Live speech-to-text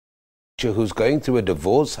who's going through a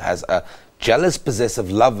divorce, has a jealous,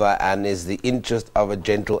 possessive lover, and is the interest of a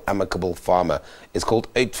gentle, amicable farmer. It's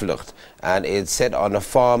called Uitvlucht, and it's set on a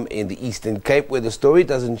farm in the Eastern Cape, where the story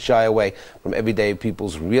doesn't shy away from everyday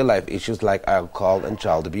people's real-life issues like alcohol and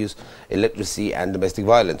child abuse, illiteracy and domestic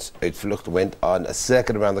violence. Uitvlucht went on a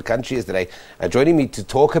circuit around the country yesterday, and joining me to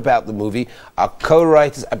talk about the movie are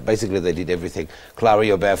co-writers, basically they did everything, Clara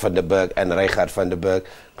Joubert van der Bergh and Regardt van der Bergh.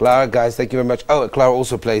 Clara, guys, thank you very much. Oh, Clara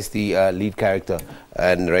also plays the lead character,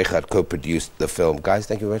 and Regardt co-produced the film. Guys,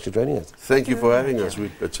 thank you very much for joining us. Thank you for having us.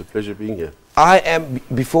 It's a pleasure being here.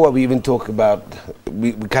 Before we even talk about,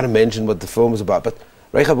 we kind of mentioned what the film is about, but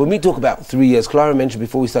Regardt, when we talk about 3 years, Clara mentioned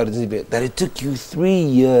before we started this debate that it took you 3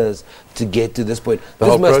 years to get to this point.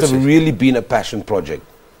 This must have really been a passion project.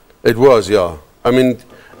 It was, yeah. I mean,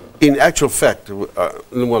 in actual fact, well,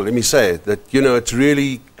 let me say it, that, you know, it's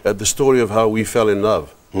really the story of how we fell in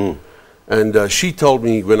love. And she told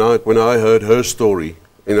me when I heard her story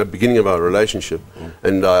in the beginning of our relationship,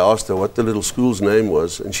 and I asked her what the little school's name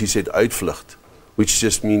was, and she said Uitvlucht, which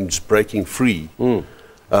just means breaking free.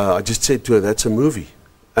 I just said to her, that's a movie.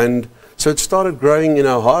 And so it started growing in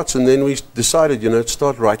our hearts, and then we decided, you know, to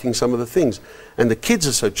start writing some of the things. And the kids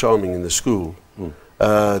are so charming in the school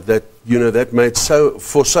that, you know, that made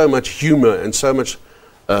for so much humor and so much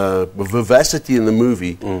vivacity in the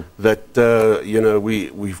movie that you know, we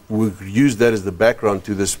used that as the background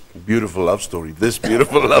to this beautiful love story.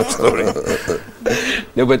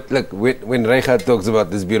 No, but look, when Regardt talks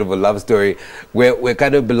about this beautiful love story, we're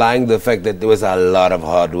kind of belying the fact that there was a lot of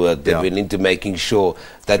hard work that went into making sure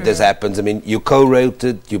that this happens. I mean, you co-wrote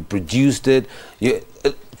it, you produced it.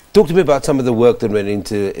 Talk to me about some of the work that went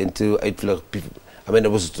into Uitvlucht. I mean,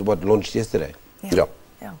 it was launched yesterday. Yeah.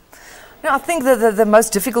 No, I think that the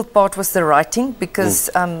most difficult part was the writing,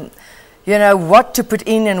 because you know, what to put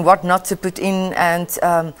in and what not to put in, and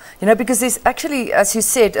you know, because there's actually, as you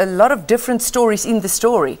said, a lot of different stories in the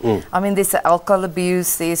story. I mean, there's the alcohol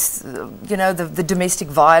abuse, there's you know, the domestic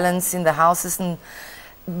violence in the houses,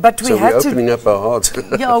 but we had to opening up our hearts.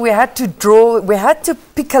 Yeah, we had to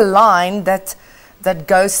pick a line that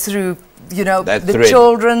goes through, you know, the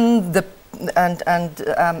children, and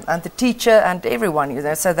the teacher and everyone, you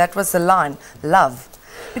know. So that was the line, love,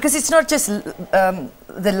 because it's not just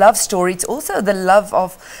the love story; it's also the love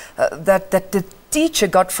of that the teacher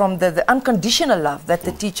got from the unconditional love that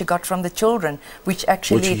the teacher got from the children, which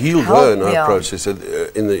actually healed her in our process,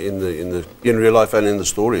 in real life and in the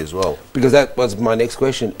story as well. Because that was my next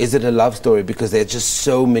question: is it a love story? Because there are just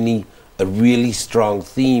so many really strong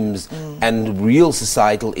themes and real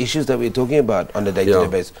societal issues that we're talking about on a day-to-day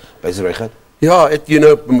basis. Regardt? Yeah, you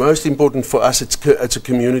know, most important for us, it's a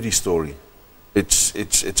community story.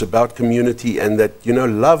 It's about community, and that, you know,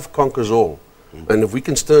 love conquers all. And if we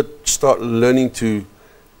can start learning to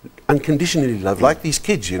unconditionally love, like these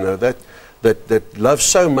kids, you know, that love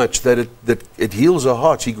so much that it heals her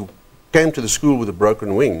heart. She came to the school with a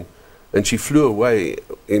broken wing, and she flew away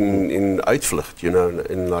in Uitvlucht, you know,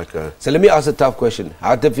 in like a... So let me ask a tough question.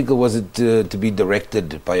 How difficult was it to be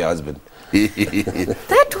directed by your husband?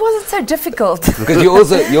 That wasn't so difficult. Because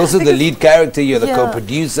you're also the lead character, you're the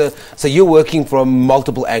co-producer, so you're working from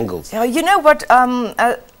multiple angles. Yeah, you know what,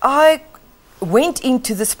 I went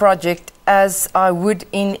into this project as I would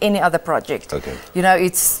in any other project. Okay. You know,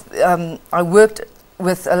 it's, I worked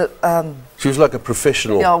with she was like a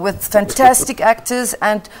professional. Yeah, with fantastic actors,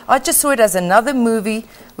 and I just saw it as another movie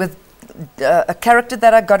with a character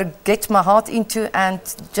that I got to get my heart into, and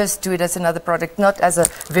just do it as another project, not as a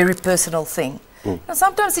very personal thing. Now,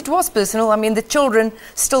 sometimes it was personal. I mean, the children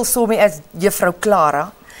still saw me as Juffrou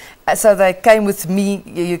Clara, so they came with me.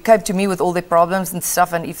 You came to me with all their problems and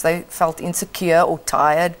stuff, and if they felt insecure or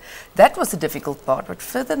tired, that was the difficult part. But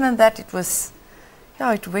further than that, it was.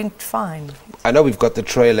 Yeah, it went fine. I know we've got the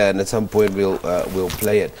trailer, and at some point we'll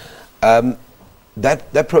play it.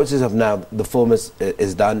 That process of now the film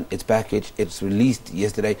is done, it's packaged, it's released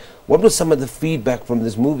yesterday. What was some of the feedback from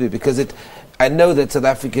this movie? Because I know that South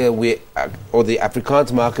Africa, or the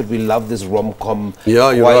Afrikaans market, we love this rom-com,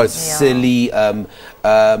 silly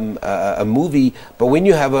a movie. But when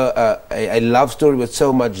you have a love story with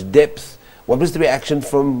so much depth, what was the reaction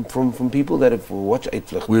from people that have watched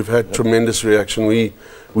Uitvlucht? We've had tremendous reaction.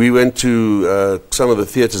 We went to some of the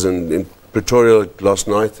theatres in Pretoria last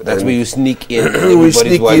night. That's where you sneak in. We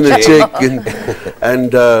sneak in and check,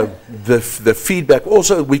 and the feedback.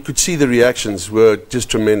 Also, we could see the reactions were just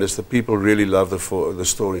tremendous. The people really love the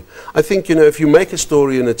story. I think, you know, if you make a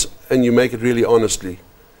story and you make it really honestly,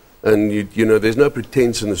 and you know, there's no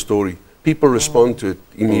pretense in the story, people respond to it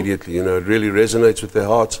immediately. You know, it really resonates with their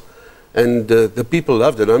hearts. And the people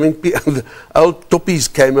loved it. I mean, the old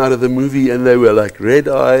toppies came out of the movie and they were like red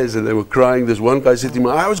eyes and they were crying. There's one guy said to me,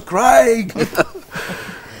 I was crying.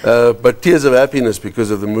 But tears of happiness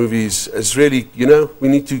because of the movies. It's really, you know, we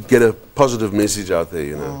need to get a positive message out there,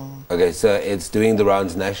 you know. Okay, so it's doing the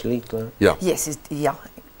rounds nationally, Clara? Yeah. Yes, it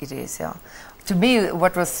is, yeah. To me,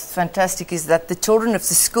 what was fantastic is that the children of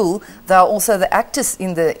the school, they are also the actors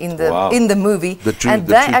in the movie, and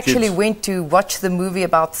they actually went to watch the movie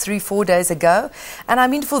about 3-4 days ago. And I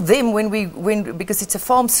mean, for them, because it's a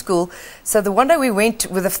farm school, so the one day we went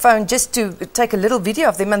with a phone just to take a little video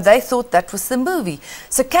of them, and they thought that was the movie.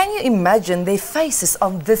 So can you imagine their faces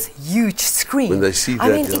on this huge screen? When they see that,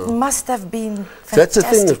 I mean, it must have been fantastic. That's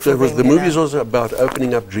the thing. The movie is know? also about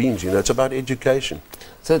opening up dreams. You know, it's about education.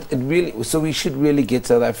 So we should really get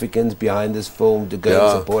South Africans behind this film to go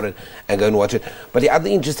and support it and go and watch it. But the other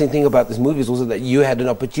interesting thing about this movie is also that you had an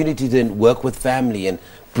opportunity to then work with family and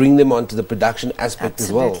bring them onto the production aspect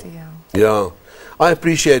as well. Yeah, I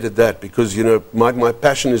appreciated that because, you know, my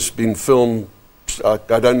passion has been film. I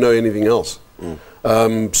don't know anything else.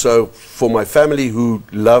 So for my family who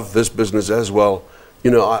love this business as well,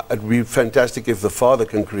 you know, it'd be fantastic if the father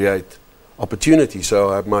can create opportunity.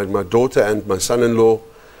 So I have my daughter and my son-in-law.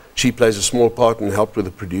 She plays a small part and helped with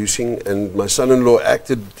the producing, and my son-in-law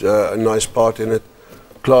acted a nice part in it.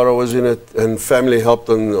 Clara was in it, and family helped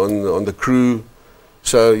on the crew.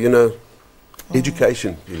 So, you know,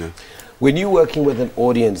 education, you know. When you're working with an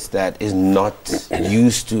audience that is not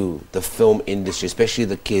used to the film industry, especially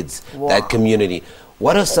the kids, that community,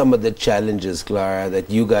 what are some of the challenges, Clara, that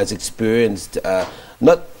you guys experienced,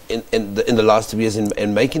 not in the last 2 years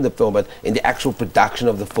in making the film, but in the actual production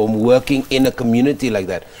of the film, working in a community like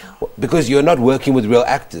that? Because you're not working with real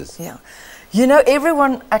actors. Yeah. You know,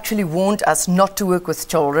 everyone actually warned us not to work with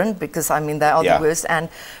children because, I mean, they are the worst. And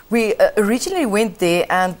we originally went there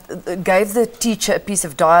and gave the teacher a piece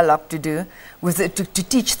of dialogue to do, to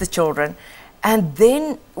teach the children. And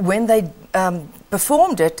then when they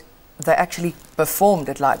performed it, they actually performed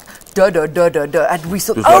it like da-da-da-da-da. And we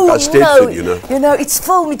thought, oh, like no, you know, it's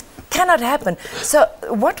film, it cannot happen. So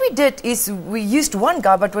what we did is we used one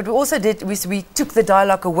guy, but what we also did was we took the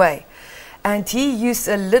dialogue away. And he used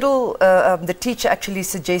a little, the teacher actually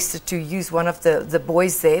suggested to use one of the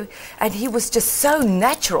boys there, and he was just so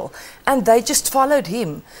natural, and they just followed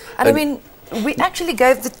him. And I mean, we actually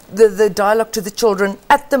gave the dialogue to the children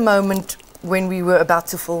at the moment when we were about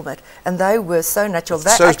to film it, and they were so natural. They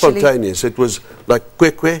so spontaneous. It was like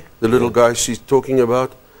Kwekwe, the little guy she's talking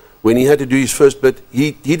about. When he had to do his first bit,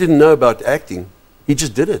 he didn't know about acting. He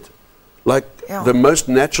just did it. Like the most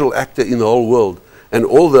natural actor in the whole world. And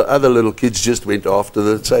all the other little kids just went after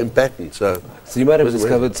the same pattern. So you might have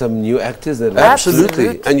discovered some new actors. That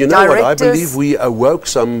absolutely. And you know what? I believe we awoke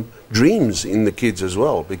some dreams in the kids as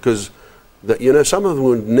well. Because, you know, some of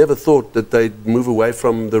them never thought that they'd move away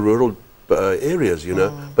from the rural areas, you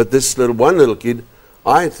know. But this one little kid,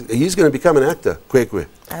 he's going to become an actor, Kwekwe.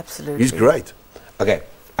 Absolutely. He's great. Okay,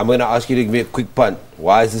 I'm going to ask you to give me a quick punt.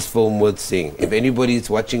 Why is this film worth seeing? If anybody's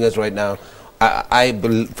watching us right now, I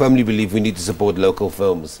firmly believe we need to support local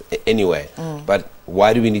films anyway. But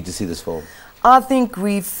why do we need to see this film? I think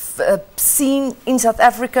we've seen in South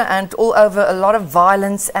Africa and all over a lot of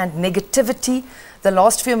violence and negativity the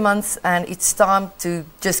last few months, and it's time to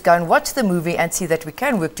just go and watch the movie and see that we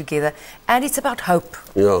can work together. And it's about hope.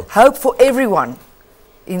 Yeah. Hope for everyone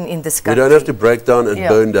in this country. We don't have to break down and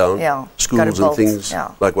burn down schools and things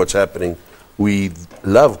like what's happening. We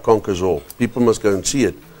love conquers all. People must go and see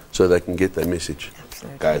it so they can get their message.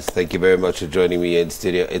 Absolutely. Guys, thank you very much for joining me in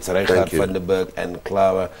studio. It's Regardt van der Bergh and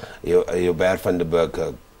Clara Joubert van der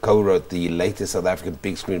Bergh co-wrote the latest South African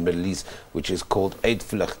big screen release, which is called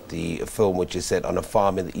Uitvlucht, the film which is set on a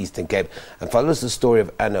farm in the Eastern Cape and follows the story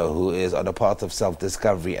of Anna, who is on a path of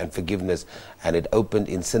self-discovery and forgiveness, and it opened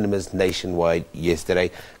in cinemas nationwide yesterday.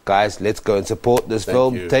 Guys, let's go and support this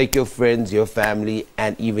film. Take your friends, your family,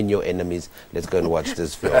 and even your enemies. Let's go and watch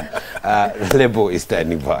this film. Lebo is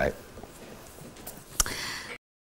standing by.